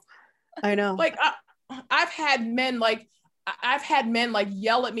know. Like I've had men like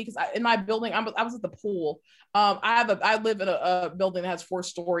yell at me because in my building, I was at the pool. I live in a building that has 4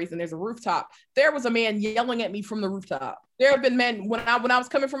 stories and there's a rooftop. There was a man yelling at me from the rooftop. There have been men when I was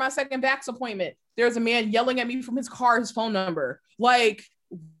coming for my second Vax appointment, there's a man yelling at me from his car, his phone number. Like,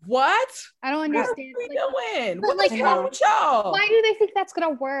 what? I don't understand. What are we doing? What's wrong with y'all? Why do they think that's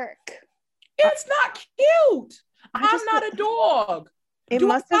gonna work? It's not cute. I'm not a dog. It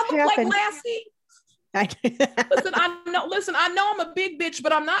must have happened. Like Lassie? Listen, I know I'm a big bitch,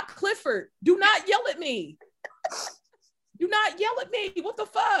 but I'm not Clifford. Do not yell at me. Do not yell at me. What the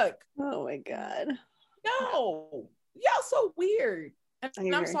fuck? Oh my God. No. Y'all so weird.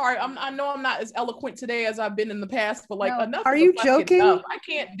 And I'm sorry. I know I'm not as eloquent today as I've been in the past, but like enough. Are you joking? Enough. I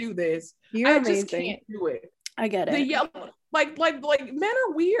can't do this. You're amazing. Just can't do it. I get it. The yell, like men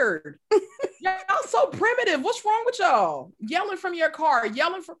are weird. Y'all so primitive. What's wrong with y'all? Yelling from your car,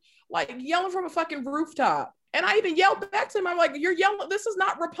 yelling from a fucking rooftop. And I even yelled back to him. I'm like, you're yelling. This is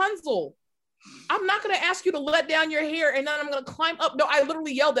not Rapunzel. I'm not going to ask you to let down your hair and then I'm going to climb up. No, I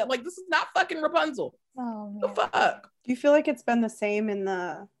literally yelled at this is not fucking Rapunzel. Oh, the fuck? Do you feel like it's been the same in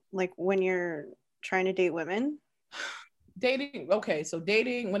the, like when you're trying to date women? Dating. Okay. So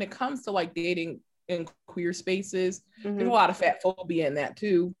dating, when it comes to like dating in queer spaces, there's a lot of fat phobia in that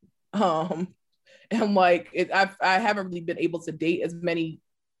too. And like I haven't really been able to date as many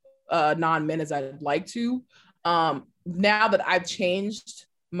non-men as I'd like to. Now that I've changed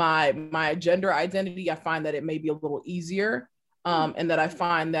my gender identity, I find that it may be a little easier. And that I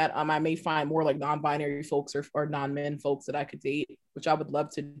find that I may find more like non-binary folks or non-men folks that I could date, which I would love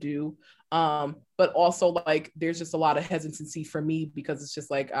to do. But also like there's just a lot of hesitancy for me because it's just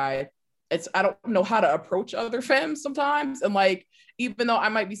like I I don't know how to approach other femmes sometimes. And like, even though I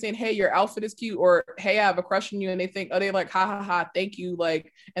might be saying, hey, your outfit is cute, or hey, I have a crush on you, and they think, oh, they like, ha ha ha, thank you.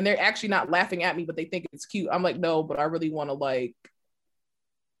 Like, and they're actually not laughing at me, but they think it's cute. I'm like, no, but I really want to like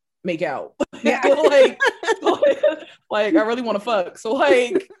make out. Yeah. like I really want to fuck. So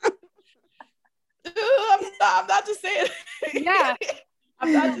like, I'm not just saying. Yeah.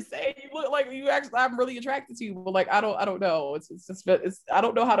 I'm not just saying you look like you actually. I'm really attracted to you, but like I don't know. It's I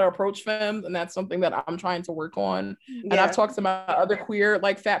don't know how to approach femmes, and that's something that I'm trying to work on. Yeah. And I've talked to my other queer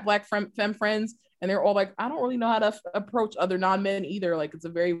like fat black femme friends, and they're all like, I don't really know how to approach other non-men either. Like it's a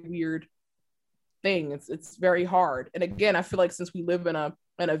very weird thing. It's very hard. And again, I feel like since we live in a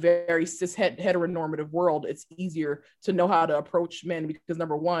very cis heteronormative world, it's easier to know how to approach men because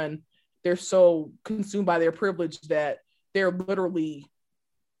number one, they're so consumed by their privilege that they're literally.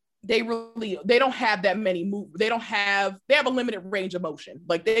 They don't have that many moves. They have a limited range of motion.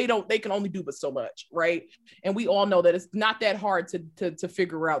 Like they can only do but so much, right? And we all know that it's not that hard to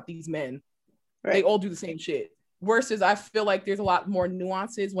figure out these men. Right. They all do the same shit. Versus I feel like there's a lot more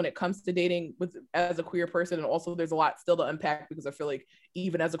nuances when it comes to dating as a queer person. And also there's a lot still to unpack because I feel like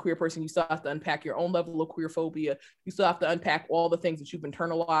even as a queer person, you still have to unpack your own level of queer phobia. You still have to unpack all the things that you've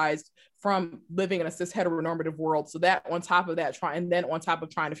internalized from living in a cis heteronormative world. So that on top of that, trying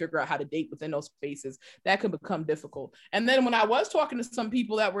to figure out how to date within those spaces, that can become difficult. And then when I was talking to some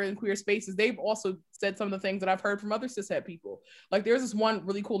people that were in queer spaces, they've also said some of the things that I've heard from other cishet people. Like there's this one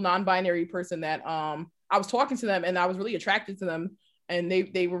really cool non-binary person that I was talking to them and I was really attracted to them and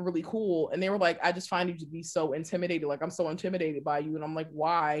they were really cool. And they were like, I just find you to be so intimidated. Like I'm so intimidated by you. And I'm like,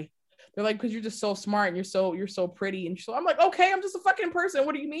 why? They're like, because you're just so smart and you're so pretty. And so I'm like, okay, I'm just a fucking person.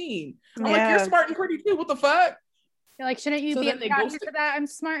 What do you mean? I'm like, you're smart and pretty too. What the fuck? You're like, shouldn't you be attracted to that? I'm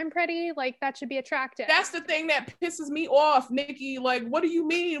smart and pretty. Like that should be attractive. That's the thing that pisses me off, Nikki. Like, what do you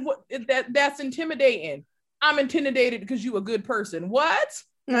mean? That's intimidating? I'm intimidated because you a good person. What?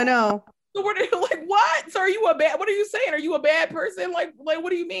 I know. So what are you like? What? So are you a bad? What are you saying? Are you a bad person? Like what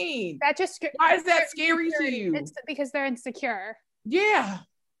do you mean? That just why is that scary to you? It's because they're insecure. Yeah.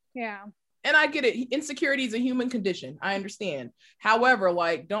 Yeah. And I get it. Insecurity is a human condition. I understand. However,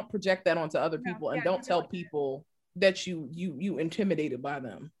 like don't project that onto other people and don't tell people that you intimidated by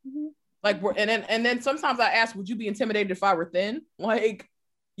them. Mm-hmm. Like and then sometimes I ask, would you be intimidated if I were thin? Like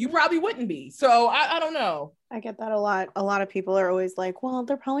you probably wouldn't be. So I don't know. I get that a lot. A lot of people are always like, well,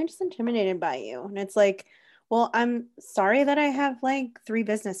 they're probably just intimidated by you. And it's like, well, I'm sorry that I have like 3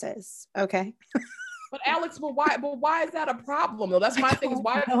 businesses. Okay. But Alex, why is that a problem though? That's my thing is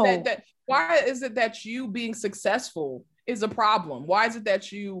why is it that you being successful is a problem? Why is it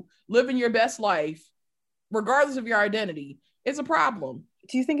that you living your best life, regardless of your identity, is a problem?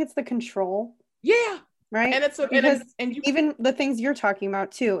 Do you think it's the control? Yeah. Right. And even the things you're talking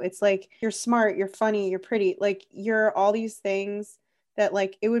about too, it's like you're smart, you're funny, you're pretty, like you're all these things that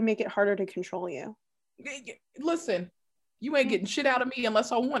like it would make it harder to control you. Listen, you ain't getting shit out of me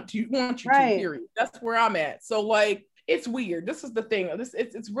unless I want you right. to, period. That's where I'm at. So like it's weird. This is the thing.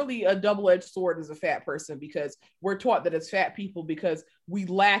 It's really a double-edged sword as a fat person because we're taught that as fat people because we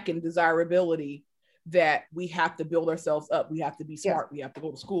lack in desirability that we have to build ourselves up. We have to be smart. Yeah. We have to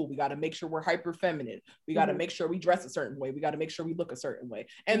go to school. We got to make sure we're hyper feminine. We got to make sure we dress a certain way. We got to make sure we look a certain way.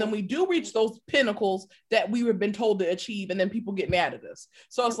 And then we do reach those pinnacles that we have been told to achieve. And then people get mad at us.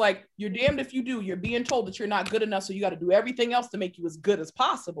 So it's like, you're damned if you do. You're being told that you're not good enough. So you got to do everything else to make you as good as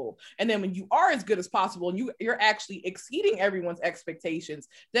possible. And then when you are as good as possible and you're actually exceeding everyone's expectations,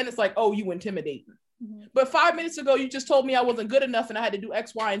 then it's like, oh, you intimidating. Mm-hmm. But 5 minutes ago, you just told me I wasn't good enough and I had to do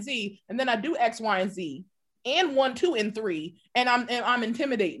X, Y, and Z. And then I do X, Y, and Z and 1, 2, and 3. And I'm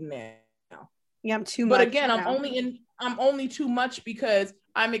intimidating now. Yeah, I'm too much. But again, I'm only too much because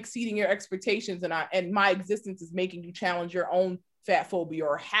I'm exceeding your expectations and my existence is making you challenge your own fat phobia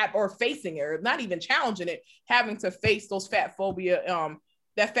or facing it, or not even challenging it, having to face those fat phobia,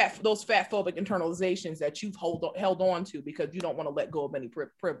 those fat phobic internalizations that you've held on to because you don't want to let go of any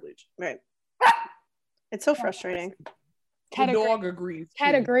privilege. Right. It's so frustrating. The dog agrees.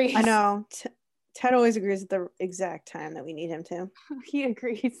 Ted agrees. I know. Ted always agrees at the exact time that we need him to. He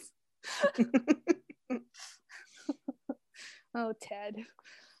agrees. Oh, Ted.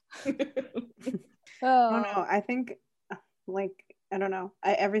 Oh. I don't know. I think, like, I don't know.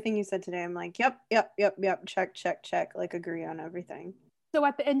 Everything you said today, I'm like, yep. Check. Like, agree on everything. So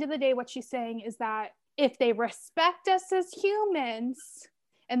at the end of the day, what she's saying is that if they respect us as humans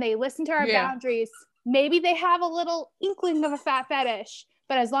and they listen to our boundaries, maybe they have a little inkling of a fat fetish,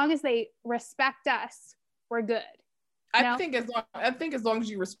 but as long as they respect us, we're good. I think as long as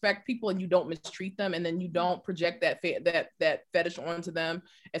you respect people and you don't mistreat them, and then you don't project that fetish onto them,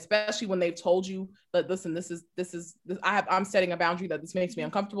 especially when they've told you that, listen, I'm setting a boundary that this makes me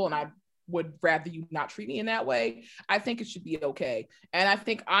uncomfortable, and I would rather you not treat me in that way. I think it should be okay. And I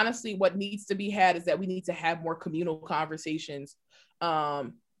think honestly, what needs to be had is that we need to have more communal conversations,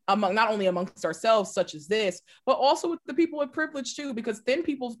 not only amongst ourselves, such as this, but also with the people with privilege too, because thin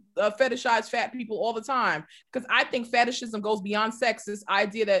people fetishize fat people all the time. Because I think fetishism goes beyond sex. This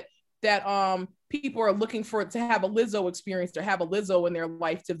idea that people are looking to have a Lizzo experience, to have a Lizzo in their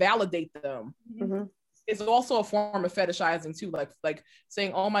life to validate them. Mm-hmm. It's also a form of fetishizing too, like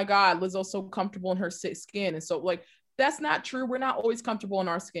saying, "Oh my God, Lizzo's so comfortable in her skin," and so like that's not true. We're not always comfortable in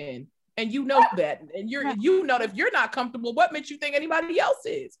our skin. And you know that, and you know that if you're not comfortable, what makes you think anybody else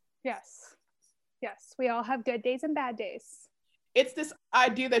is? Yes, we all have good days and bad days. It's this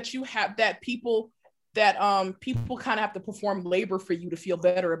idea that you have that people kind of have to perform labor for you to feel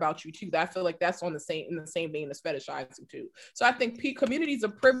better about you too. I feel like that's in the same vein as fetishizing too. So I think communities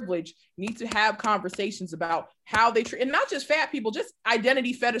of privilege need to have conversations about how they treat, and not just fat people, just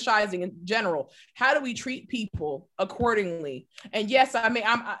identity fetishizing in general. How do we treat people accordingly? And yes, I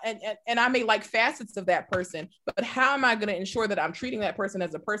may like facets of that person, but how am I going to ensure that I'm treating that person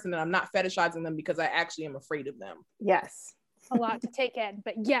as a person and I'm not fetishizing them because I actually am afraid of them? Yes. A lot to take in,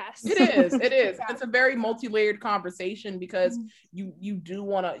 but yes, it is. Yeah. It's a very multi-layered conversation, because you do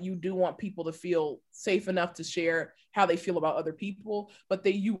want people to feel safe enough to share how they feel about other people, but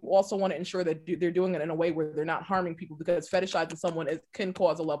you also want to ensure that they're doing it in a way where they're not harming people, because fetishizing someone can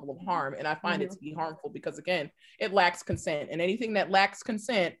cause a level of harm, and I find it to be harmful because, again, it lacks consent, and anything that lacks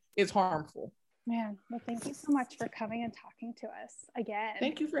consent is harmful. Man, well, thank you so much for coming and talking to us again.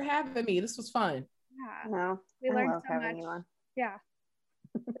 Thank you for having me. This was fun. Yeah, no, we learned so much. You on. Yeah.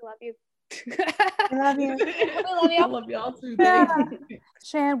 We love you. I love you. We love you. I love y'all too. Yeah.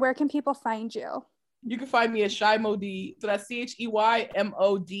 Cheyenne, where can people find you? You can find me at Cheymodee. So that's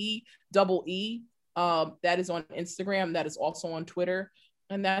CHEYMODEE. That is on Instagram. That is also on Twitter.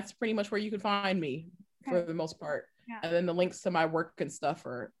 And that's pretty much where you can find me for the most part. Yeah. And then the links to my work and stuff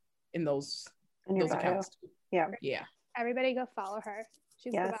are in those accounts. Yeah. Everybody go follow her.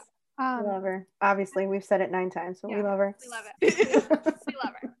 She's the best. We love her. Obviously, we've said it 9 times, but we love her. We love it.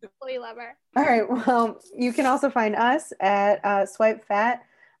 We love her. All right. Well, you can also find us at Swipe Fat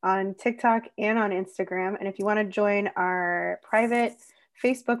on TikTok and on Instagram. And if you want to join our private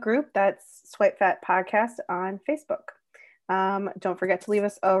Facebook group, that's Swipe Fat Podcast on Facebook. Don't forget to leave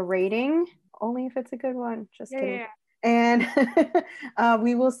us a rating, only if it's a good one. Just kidding. And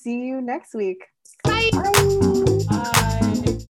we will see you next week. Bye. Bye.